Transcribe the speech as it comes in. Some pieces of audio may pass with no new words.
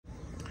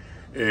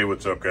Hey,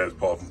 what's up guys?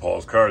 Paul from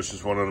Paulskarts.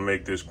 Just wanted to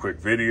make this quick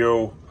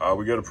video.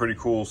 We got a pretty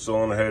cool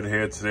cylinder head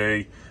here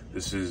today.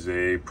 This is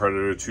a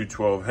Predator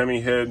 212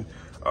 Hemi head,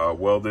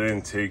 welded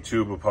intake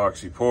tube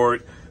epoxy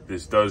port.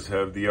 This does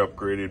have the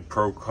upgraded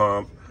Pro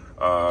Comp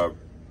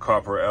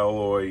copper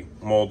alloy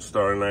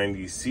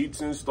Moldstar90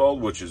 seats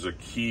installed, which is a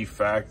key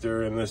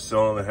factor in this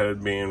cylinder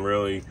head being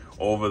really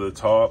over the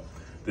top.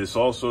 This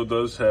also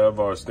does have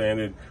our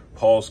standard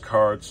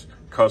Paulskarts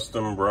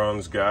custom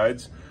bronze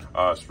guides,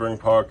 spring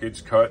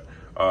pockets cut.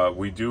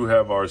 We do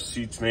have our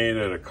seats made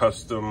at a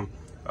custom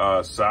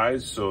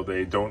size so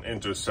they don't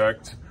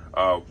intersect,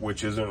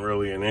 which isn't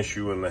really an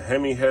issue in the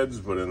Hemi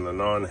heads, but in the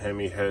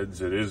non-Hemi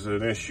heads it is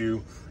an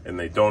issue and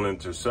they don't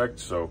intersect.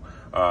 So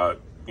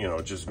you know,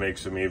 it just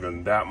makes them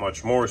even that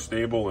much more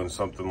stable in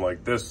something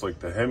like this, like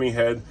the Hemi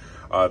head.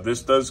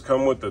 This does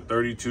come with the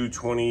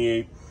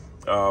 3228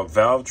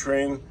 valve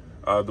train,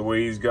 the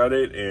way he's got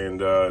it,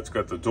 and it's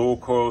got the dual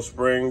coil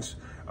springs.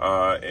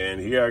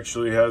 And he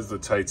actually has the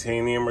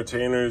titanium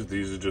retainers.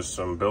 These are just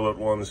some billet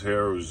ones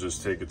here. I was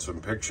just taking some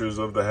pictures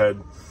of the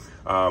head.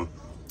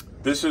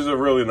 This is a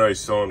really nice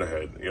cylinder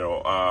head. You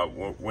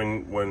know,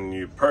 when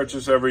you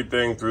purchase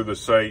everything through the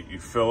site, you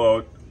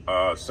fill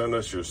out, send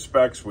us your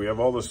specs. We have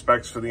all the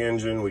specs for the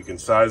engine. We can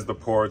size the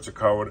ports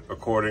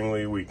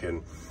accordingly. We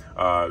can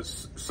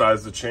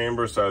size the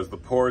chamber, size the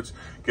ports,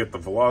 get the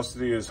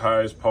velocity as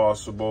high as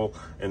possible,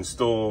 and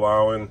still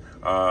allowing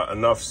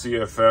enough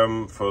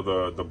CFM for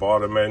the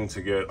bottom end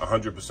to get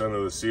 100% of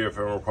the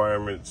CFM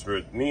requirements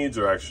it needs,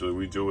 or actually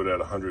we do it at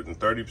 130%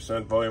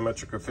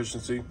 volumetric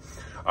efficiency.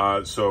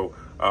 So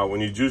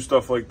when you do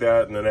stuff like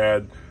that and then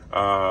add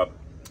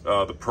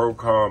the Pro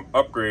Comp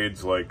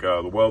upgrades like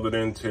the welded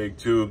intake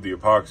tube, the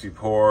epoxy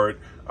port,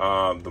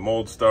 the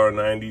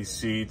Moldstar90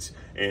 seats,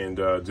 and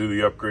do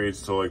the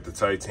upgrades to like the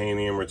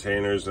titanium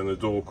retainers and the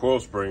dual coil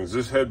springs,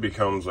 this head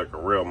becomes like a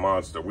real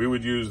monster. We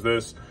would use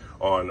this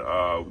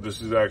on,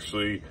 this is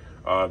actually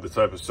the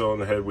type of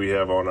cylinder head we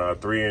have on a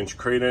 3-inch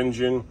crate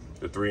engine,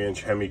 the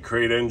 3-inch Hemi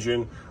crate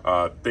engine.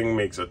 Thing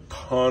makes a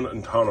ton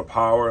of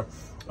power.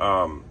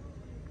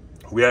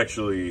 We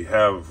actually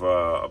have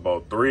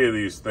about 3 of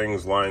these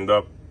things lined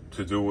up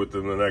to do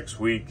within the next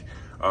week.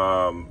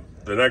 The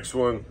next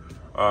one,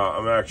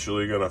 I'm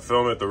actually going to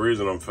film it. The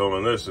reason I'm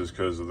filming this is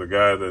because of the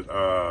guy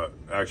that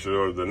actually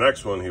ordered the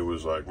next one. He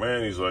was like,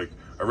 man, he's like,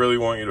 I really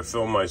want you to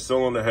film my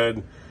cylinder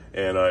head.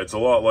 And it's a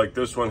lot like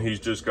this one. He's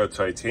just got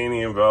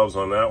titanium valves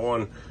on that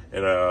one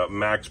and a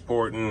max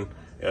porting.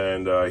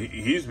 And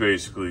he's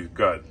basically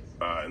got,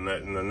 in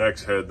the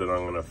next head that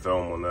I'm going to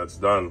film when that's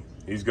done,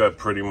 he's got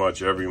pretty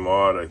much every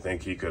mod I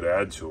think he could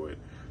add to it.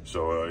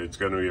 So it's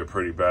going to be a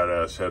pretty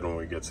badass head when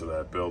we get to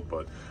that build,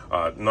 but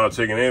not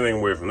taking anything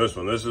away from this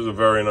one. This is a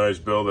very nice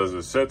build as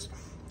it sits.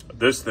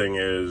 This thing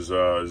is,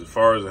 as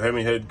far as a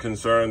Hemi head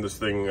concerned, this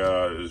thing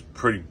is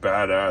pretty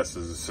badass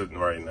as it's sitting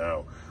right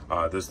now.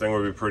 This thing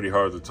would be pretty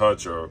hard to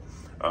touch, or,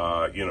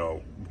 you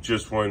know,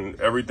 just when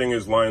everything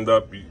is lined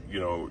up, you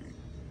know,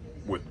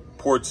 with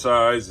port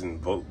size and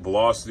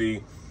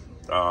velocity,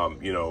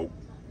 you know,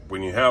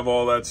 when you have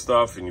all that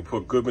stuff and you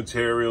put good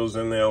materials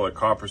in there like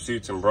copper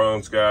seats and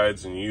bronze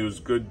guides, and you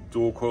use good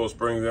dual coil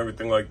springs and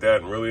everything like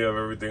that, and really have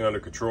everything under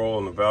control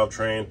and the valve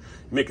train,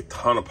 you make a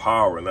ton of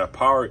power. And that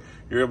power,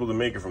 you're able to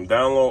make it from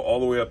down low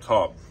all the way up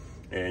top.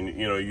 And,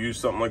 you know, use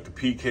something like the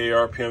PK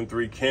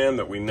RPM3 cam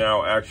that we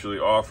now actually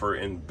offer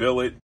in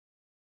billet.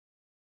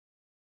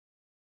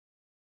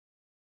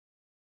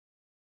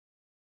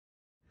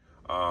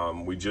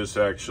 We just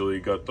actually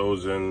got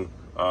those in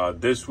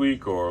this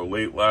week or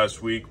late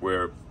last week,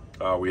 where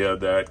we had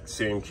that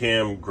same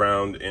cam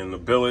ground in the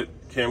billet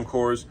cam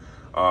cores.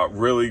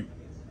 Really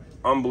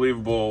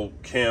unbelievable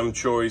cam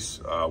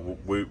choice.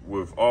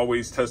 We've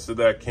always tested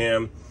that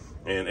cam,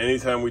 and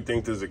anytime we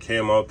think there's a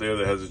cam out there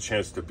that has a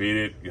chance to beat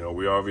it, you know,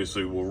 we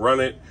obviously will run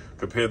it,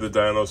 compare the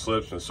dyno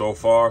slips, and so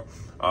far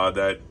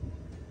that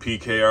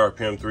PK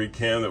RPM3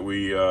 cam that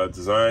we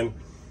designed,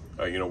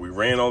 you know, we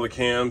ran all the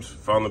cams,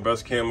 found the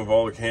best cam of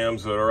all the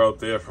cams that are out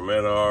there from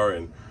NR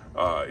and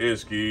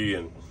ISKI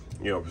and,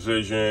 you know,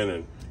 Precision,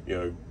 and, you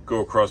know,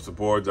 go across the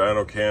board,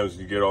 dyno cams,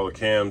 you get all the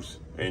cams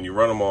and you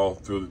run them all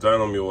through the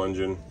dyno mule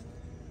engine.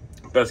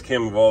 Best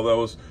cam of all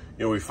those.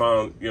 You know, we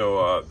found, you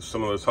know,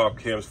 some of the top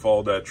cams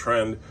followed that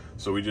trend,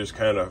 so we just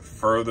kind of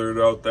furthered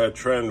out that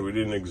trend. We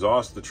didn't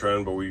exhaust the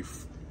trend, but we,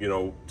 you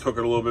know, took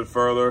it a little bit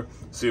further,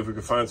 see if we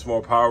could find some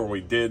more power, and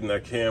we did. In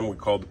that cam we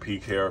called the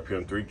PK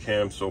RPM3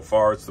 cam. So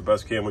far it's the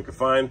best cam we could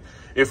find.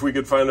 If we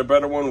could find a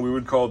better one, we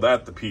would call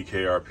that the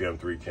PK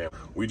RPM3 cam.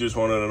 We just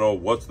wanted to know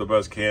what's the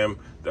best cam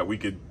that we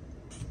could,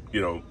 you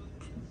know,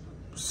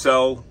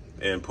 sell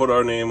and put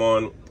our name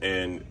on,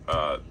 and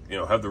you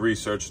know, have the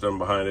research done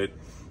behind it.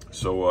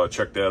 So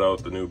check that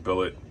out, the new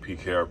billet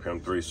PK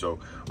RPM3. So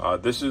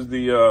this is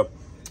the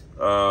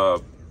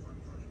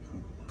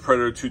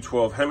Predator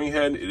 212 Hemi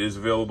head. It is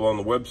available on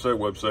the website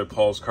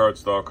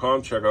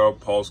paulskarts.com. Check out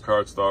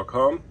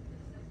paulskarts.com.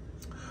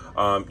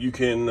 You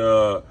can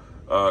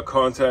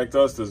contact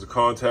us. There's a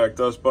contact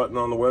us button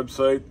on the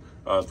website,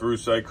 through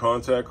site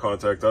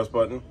contact us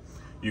button.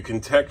 You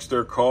can text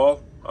or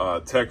call.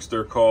 Text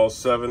or call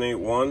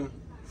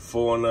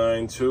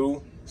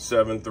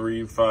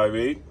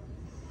 781-492-7358.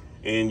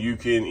 And you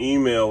can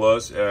email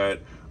us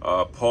at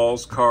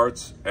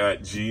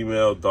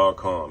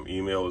Paulskarts@gmail.com.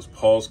 Email is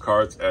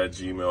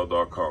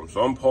Paulskarts@gmail.com.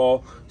 So I'm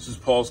Paul. This is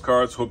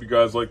Paulskarts. Hope you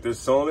guys like this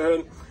cylinder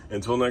head.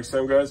 Until next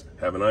time, guys,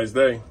 have a nice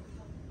day.